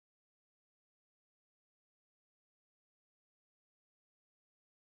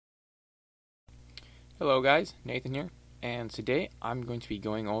Hello guys, Nathan here, and today I'm going to be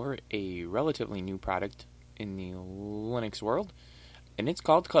going over a relatively new product in the Linux world, and it's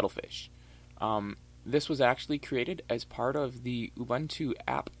called Cuttlefish. This was actually created as part of the Ubuntu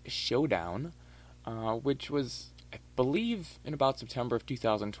app Showdown, which was, I believe, in about September of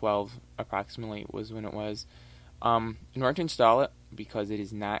 2012, approximately, was when it was. In order to install it, because it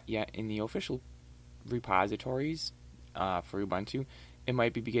is not yet in the official repositories for Ubuntu, it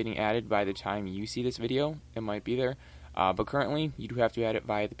might be getting added by the time you see this video. It might be there. But currently, you do have to add it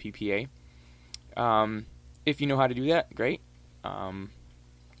via the PPA. If you know how to do that, great.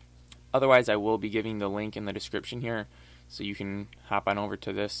 Otherwise, I will be giving the link in the description here, so you can hop on over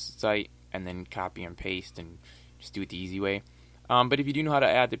to this site and then copy and paste and just do it the easy way. But if you do know how to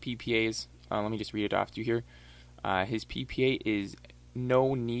add the PPAs, let me just read it off to you here. His PPA is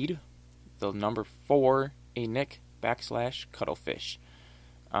no need, the number 4, a nick, / cuttlefish.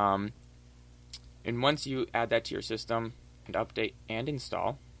 And once you add that to your system and update and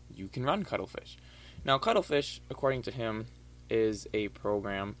install, you can run Cuttlefish. Now, Cuttlefish, according to him, is a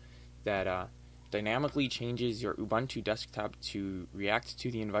program that dynamically changes your Ubuntu desktop to react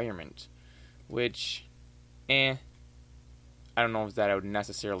to the environment, which, I don't know if that I would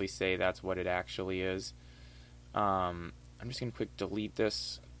necessarily say that's what it actually is. I'm just going to quick delete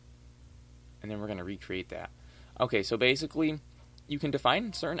this, and then we're going to recreate that. Okay, so basically, you can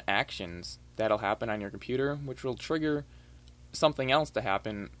define certain actions that'll happen on your computer, which will trigger something else to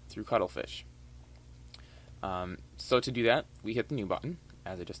happen through Cuttlefish. So to do that, we hit the new button,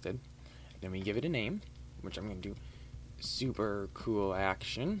 as I just did. Then we give it a name, which I'm going to do super cool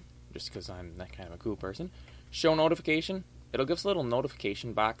action, just because I'm that kind of a cool person. Show notification. It'll give us a little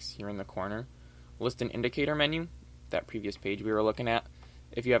notification box here in the corner. List and indicator menu, that previous page we were looking at.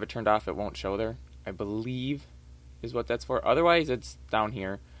 If you have it turned off, it won't show there, I believe is what that's for. Otherwise, it's down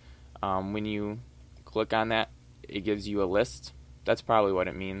here. When you click on that, it gives you a list. That's probably what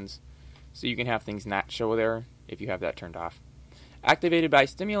it means. So you can have things not show there if you have that turned off. Activated by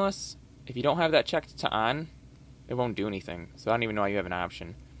stimulus. If you don't have that checked to on, it won't do anything. So I don't even know why you have an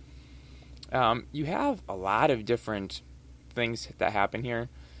option. You have a lot of different things that happen here.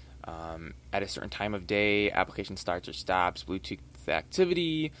 At a certain time of day, application starts or stops, Bluetooth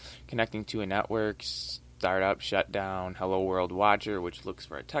activity, connecting to a network, startup, shutdown, hello world watcher, which looks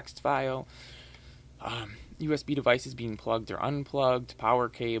for a text file, USB devices being plugged or unplugged, power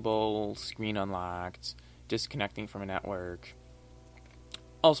cable, screen unlocked, disconnecting from a network,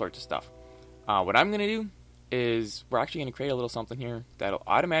 all sorts of stuff. What I'm going to do is we're actually going to create a little something here that'll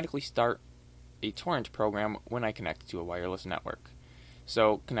automatically start a torrent program when I connect to a wireless network.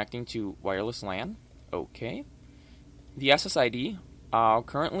 So connecting to wireless LAN, okay. The SSID,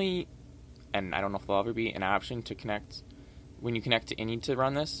 currently, and I don't know if there'll ever be an option to connect when you connect to any to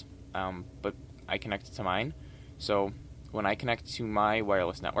run this, but I connect to mine. So when I connect to my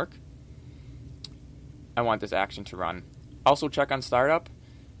wireless network, I want this action to run. Also check on startup.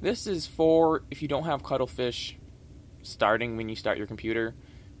 This is for if you don't have Cuttlefish starting when you start your computer.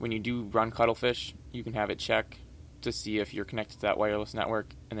 When you do run Cuttlefish, you can have it check to see if you're connected to that wireless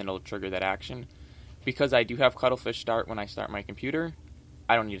network, and then it'll trigger that action. Because I do have Cuttlefish start when I start my computer,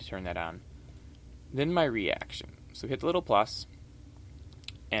 I don't need to turn that on. Then my reaction. So hit the little plus,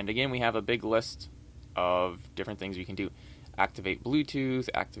 and again we have a big list of different things we can do. Activate Bluetooth,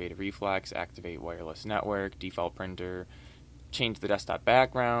 activate a reflex, activate wireless network, default printer, change the desktop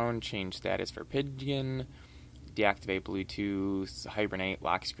background, change status for Pigeon, deactivate Bluetooth, hibernate,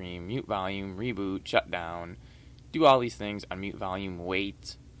 lock screen, mute volume, reboot, shutdown, do all these things, unmute volume,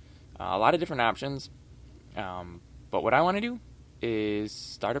 wait. A lot of different options, but what I want to do is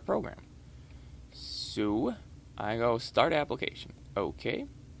start a program. So I go start application. Okay.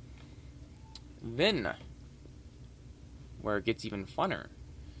 Then, where it gets even funner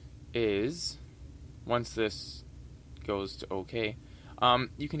is once this goes to okay,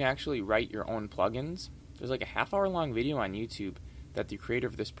 you can actually write your own plugins. There's like a half-hour long video on YouTube that the creator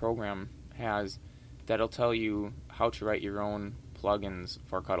of this program has that'll tell you how to write your own plugins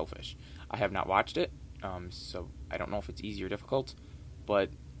for Cuttlefish. I have not watched it, so I don't know if it's easy or difficult, but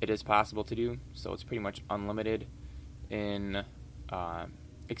it is possible to do, so it's pretty much unlimited in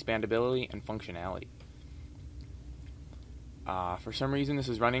expandability and functionality. For some reason this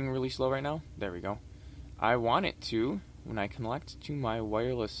is running really slow right now. There we go. I want it to, when I connect to my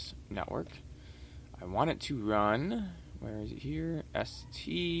wireless network, I want it to run, where is it here,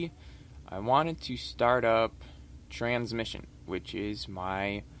 ST, I want it to start up transmission, which is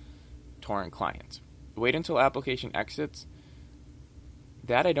my torrent client. Wait until application exits.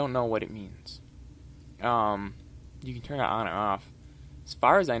 That I don't know what it means. You can turn it on or off. As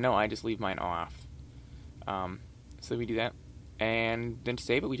far as I know, I just leave mine off. So we do that, and then to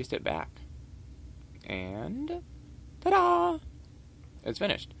save it, we just hit back, and ta-da! It's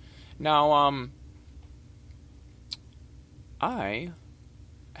finished. Now, I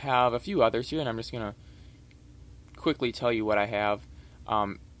have a few others here, and I'm just gonna quickly tell you what I have.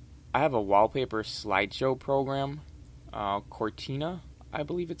 I have a wallpaper slideshow program, Cortina, I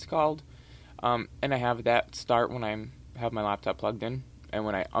believe it's called, and I have that start when I have my laptop plugged in, and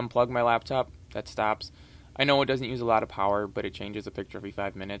when I unplug my laptop, that stops. I know it doesn't use a lot of power, but it changes the picture every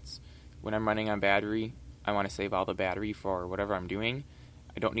 5 minutes. When I'm running on battery, I want to save all the battery for whatever I'm doing.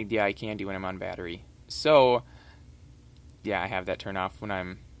 I don't need the eye candy when I'm on battery. So, yeah, I have that turned off when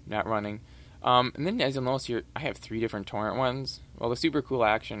I'm not running. And then as you'll notice here, I have 3 different torrent ones. Well, the super cool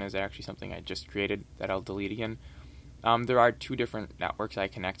action is actually something I just created that I'll delete again. There are 2 different networks I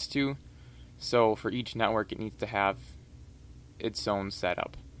connect to. So for each network, it needs to have its own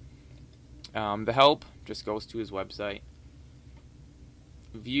setup. The help just goes to his website.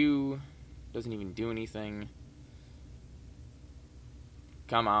 View doesn't even do anything.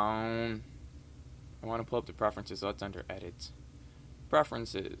 Come on. I want to pull up the preferences, so it's under edit.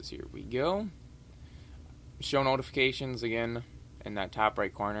 Preferences, here we go. Show notifications, again, in that top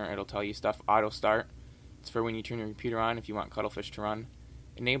right corner, it'll tell you stuff. Auto start, it's for when you turn your computer on if you want Cuttlefish to run.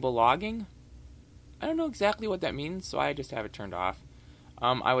 Enable logging, I don't know exactly what that means, so I just have it turned off.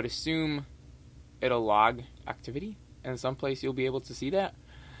 I would assume it'll log activity, and someplace you'll be able to see that,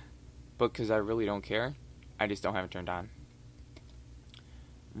 but because I really don't care, I just don't have it turned on.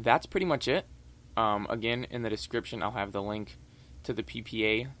 That's pretty much it. Again, in the description, I'll have the link to the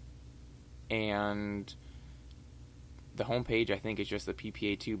PPA, and the homepage, I think, is just the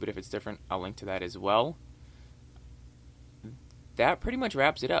PPA 2, but if it's different, I'll link to that as well. That pretty much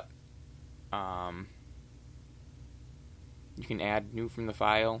wraps it up. You can add new from the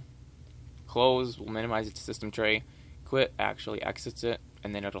file. Close will minimize it to system tray. Quit actually exits it,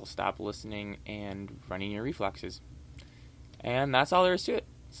 and then it'll stop listening and running your reflexes. And that's all there is to it.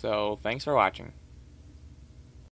 So thanks for watching.